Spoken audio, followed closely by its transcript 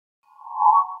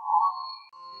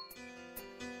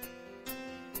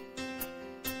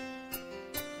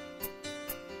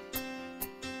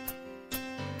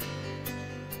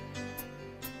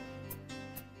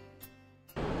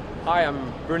Hi,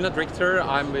 I'm Bernhard Richter.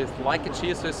 I'm with Leica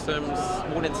Geosystems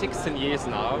more than 16 years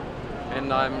now,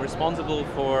 and I'm responsible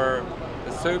for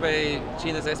the survey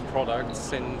GNSS products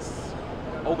since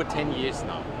over 10 years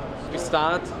now. We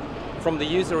start from the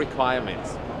user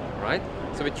requirements, right?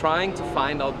 So we're trying to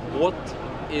find out what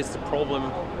is the problem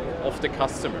of the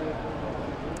customer.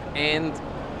 And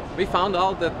we found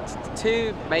out that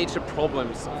two major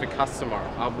problems of a customer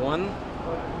are: one,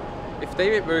 if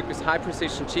they work with high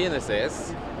precision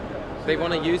GNSS, they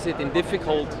want to use it in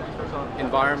difficult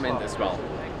environment as well.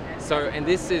 So, and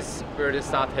this is where they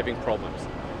start having problems.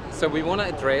 So we want to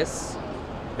address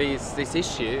this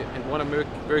issue and want to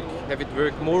have it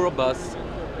work more robust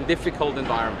in difficult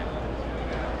environment.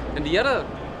 And the other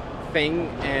thing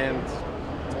and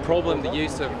the problem the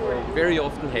user very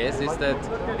often has is that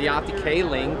the RTK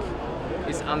link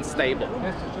is unstable.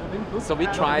 So we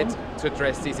tried to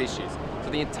address these issues. So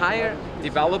the entire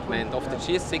development of the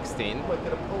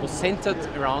GS16 was centered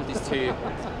around these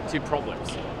two problems.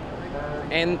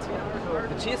 And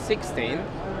the GS16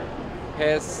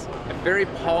 has a very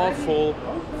powerful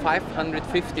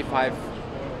 555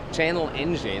 channel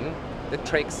engine that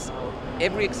tracks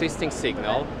every existing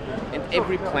signal and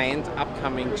every planned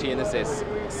upcoming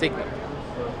GNSS signal.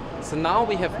 So now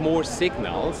we have more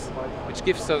signals, which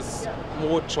gives us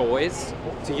more choice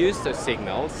to use those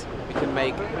signals. We can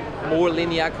make more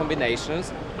linear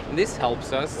combinations, and this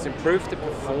helps us improve the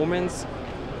performance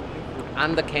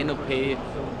under canopy,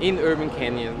 in urban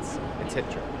canyons,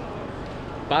 etc.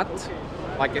 But,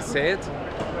 like I said,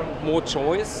 more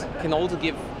choice can also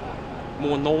give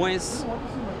more noise,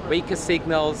 weaker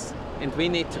signals, and we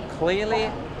need to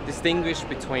clearly distinguish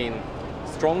between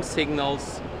strong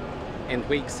signals and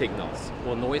weak signals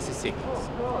or noisy signals.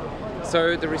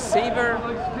 So the receiver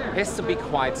has to be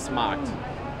quite smart.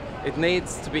 It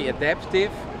needs to be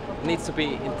adaptive, it needs to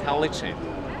be intelligent.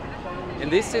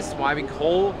 And this is why we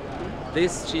call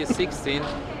this GS16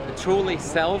 a truly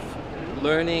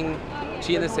self-learning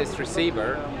GNSS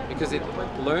receiver, because it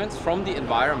learns from the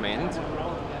environment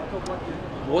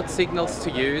what signals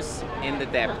to use and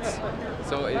adapts.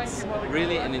 So it's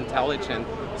really an intelligent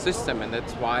system, and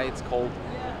that's why it's called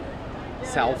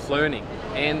self-learning.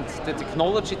 And the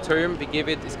technology term we give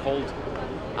it is called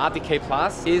RTK+.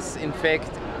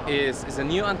 Is a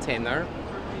new antenna,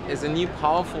 is a new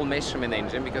powerful measurement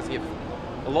engine, because you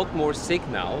have a lot more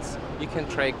signals. You can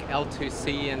track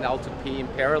L2C and L2P in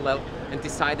parallel and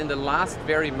decide in the last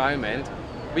very moment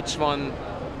which one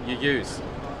you use.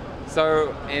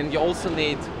 So, and you also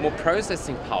need more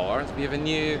processing power. We have a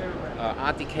new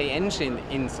RTK engine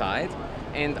inside,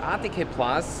 and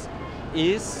RTK+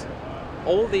 is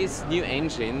all these new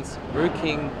engines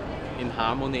working in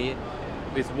harmony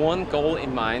with one goal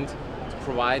in mind: to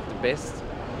provide the best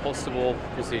possible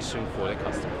precision for the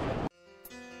customer.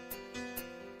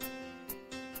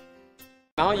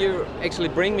 Now you actually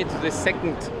bring me to the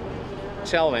second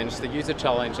challenge, the user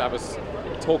challenge I was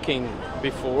talking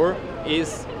before,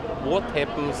 is what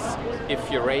happens if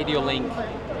your radio link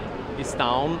is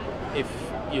down, if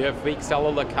you have weak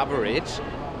cellular coverage.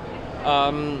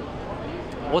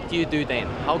 What do you do then?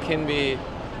 How can we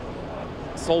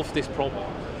solve this problem?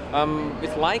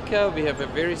 With Leica, we have a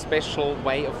very special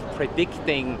way of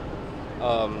predicting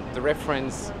the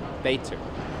reference data.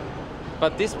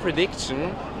 But this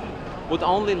prediction would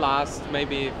only last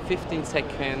maybe 15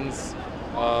 seconds,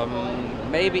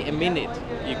 maybe a minute.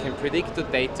 You can predict the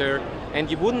data,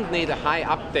 and you wouldn't need a high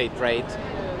update rate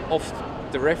of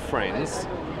the reference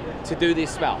to do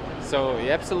this well. So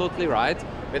you're absolutely right.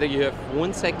 Whether you have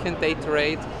 1 second data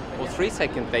rate or 3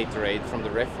 second data rate from the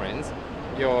reference,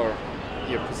 your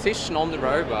position on the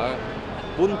rover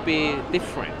wouldn't be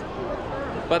different.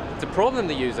 But the problem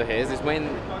the user has is when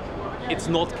it's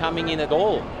not coming in at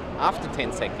all after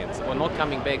 10 seconds or not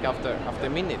coming back after a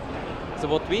minute. So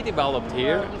what we developed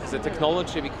here is a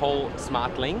technology we call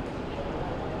SmartLink.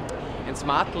 And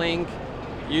SmartLink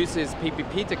uses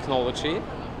PPP technology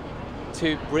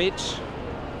to bridge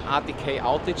RTK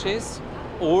outages,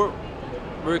 or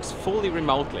works fully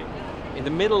remotely. In the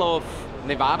middle of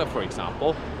Nevada, for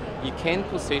example, you can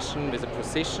position with a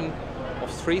precision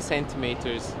of 3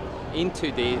 centimeters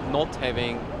into the not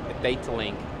having a data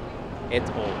link at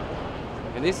all.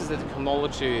 And this is the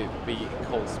technology we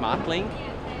call SmartLink.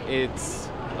 It's,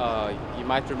 you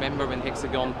might remember when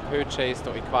Hexagon purchased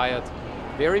or acquired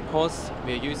Veripos,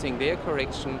 we're using their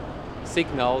correction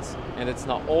signals, and it's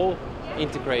now all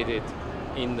integrated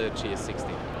in the GS16.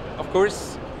 Of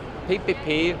course,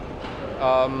 PPP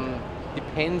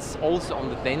depends also on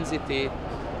the density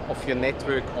of your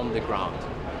network on the ground.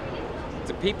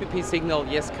 The PPP signal,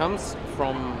 yes, comes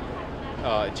from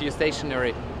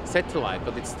geostationary satellite,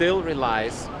 but it still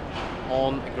relies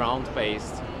on a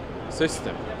ground-based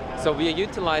system. So we are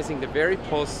utilizing the very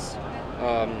POS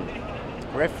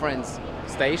reference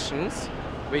stations,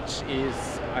 which is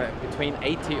between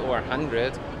 80 or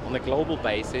 100 on a global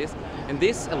basis. And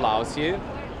this allows you,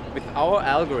 with our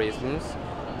algorithms,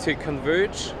 to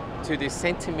converge to the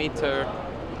centimeter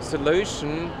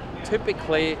solution,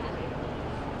 typically,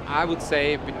 I would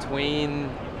say between,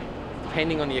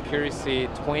 depending on the accuracy,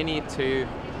 20 to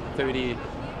 30,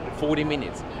 40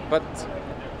 minutes. But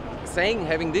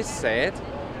having this said,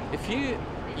 if you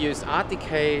use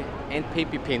RTK and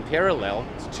PPP in parallel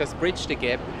to just bridge the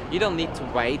gap, you don't need to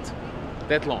wait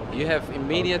that long. You have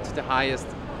immediately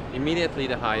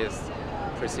the highest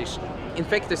precision. In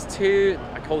fact, there's two,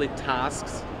 I call it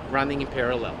tasks, running in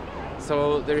parallel.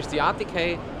 So there's the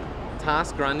RTK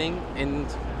task running and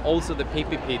also the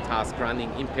PPP task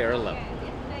running in parallel.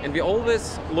 And we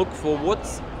always look for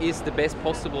what is the best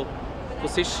possible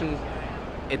position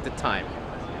at the time.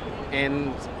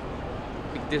 And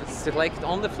we select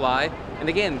on the fly, and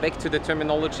again, back to the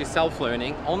terminology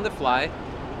self-learning, on the fly,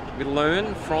 we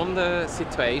learn from the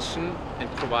situation and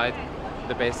provide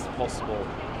the best possible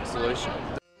solution.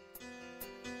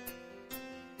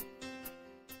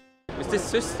 With this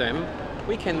system,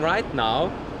 we can right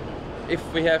now, if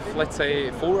we have, let's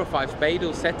say, 4 or 5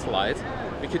 Beidou satellites,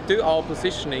 we could do our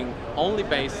positioning only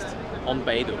based on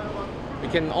Beidou. We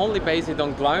can only base it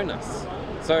on GLONASS.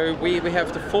 So we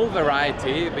have the full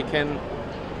variety. We can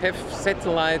have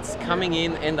satellites coming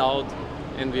in and out,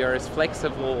 and we are as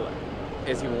flexible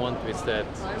as you want with that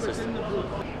system.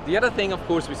 The other thing, of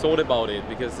course, we thought about it,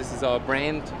 because this is our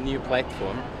brand new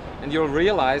platform, and you'll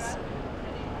realize,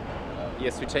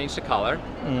 yes, we changed the color,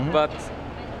 but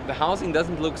the housing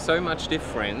doesn't look so much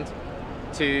different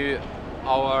to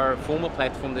our former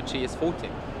platform, the GS14.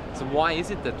 So why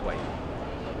is it that way?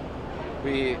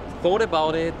 We thought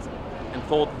about it and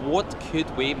thought, what could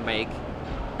we make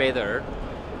better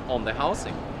on the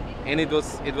housing? And it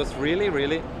was really,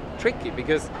 really tricky,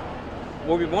 because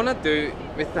what we want to do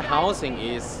with the housing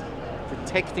is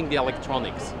protecting the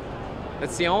electronics.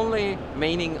 That's the only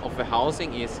meaning of the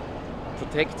housing, is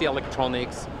protect the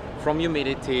electronics from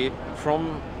humidity,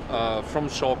 from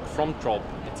shock, from drop,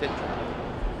 etc.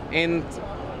 And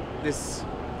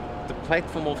the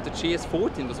platform of the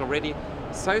GS14 was already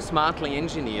so smartly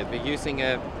engineered. We're using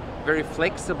a very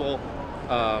flexible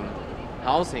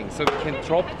housing, so we can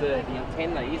drop the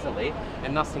antenna easily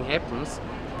and nothing happens.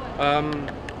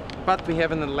 But we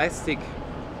have an elastic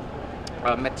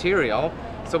material,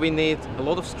 so we need a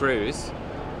lot of screws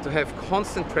to have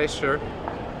constant pressure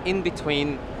in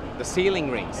between the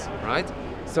sealing rings, right?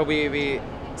 So we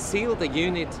seal the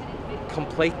unit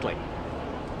completely.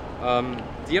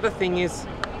 The other thing is,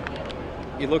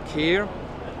 you look here,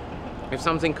 we have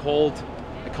something called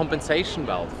a compensation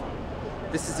valve.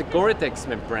 This is a Gore-Tex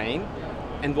membrane,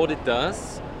 and what it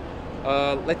does,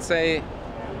 let's say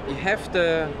you have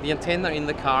the antenna in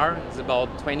the car, it's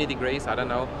about 20 degrees, I don't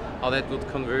know how that would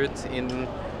convert in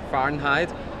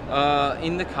Fahrenheit.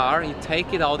 In the car, you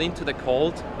take it out into the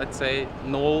cold, let's say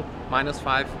 0,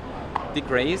 -5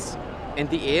 degrees, and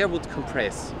the air would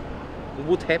compress. What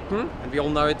would happen, and we all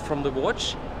know it from the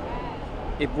watch,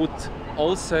 it would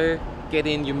also get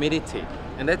in humidity.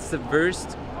 And that's the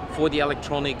worst for the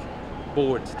electronic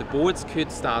board. The boards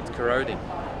could start corroding.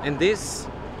 And this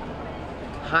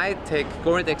high-tech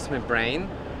Gore-Tex membrane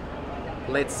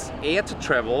lets air to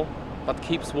travel, but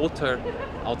keeps water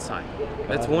outside.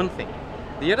 That's one thing.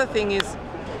 The other thing is,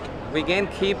 we again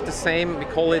keep the same, we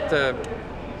call it the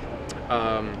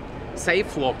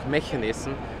safe lock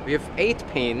mechanism. We have 8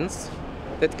 pins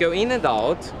that go in and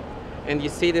out, and you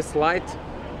see this slight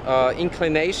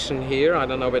inclination here. I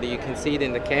don't know whether you can see it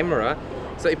in the camera.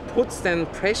 So it puts then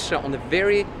pressure on a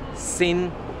very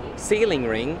thin sealing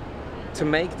ring to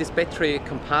make this battery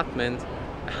compartment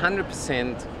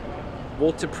 100%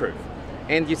 waterproof.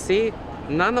 And you see,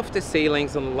 none of the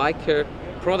sealings on Leica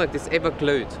product is ever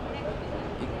glued.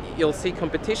 You'll see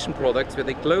competition products where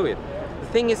they glue it. The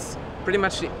thing is, pretty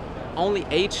much the only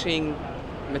aging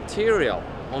material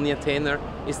on the antenna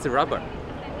is the rubber.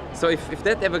 So if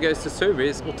that ever goes to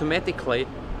service, automatically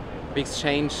we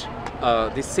exchange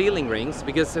the sealing rings,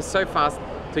 because they're so fast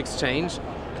to exchange,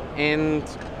 and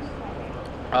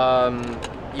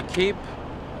you keep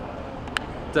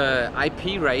the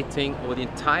IP rating or the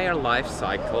entire life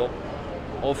cycle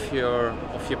of your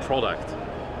product.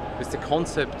 With the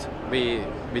concept we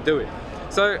do it.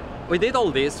 So we did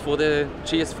all this for the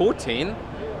GS14,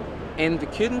 and we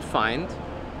couldn't find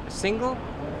a single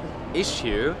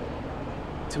issue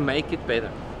to make it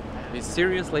better. We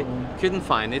seriously couldn't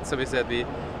find it, so we said we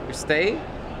stay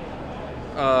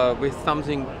with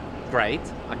something great.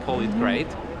 I call it great.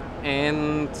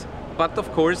 But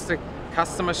of course, the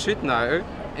customer should know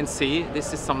and see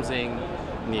this is something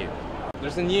new.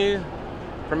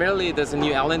 Primarily there's a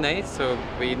new LNA, so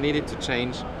we needed to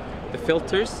change the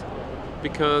filters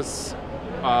because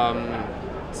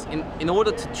in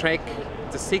order to track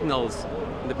the signals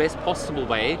in the best possible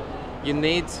way, you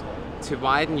need to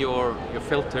widen your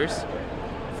filters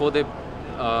for the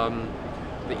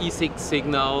E6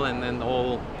 signal and then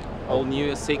all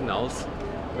new signals.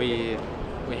 We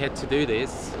had to do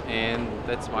this, and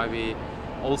that's why we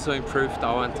also improved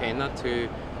our antenna to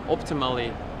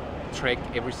optimally track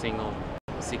every single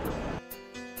signal.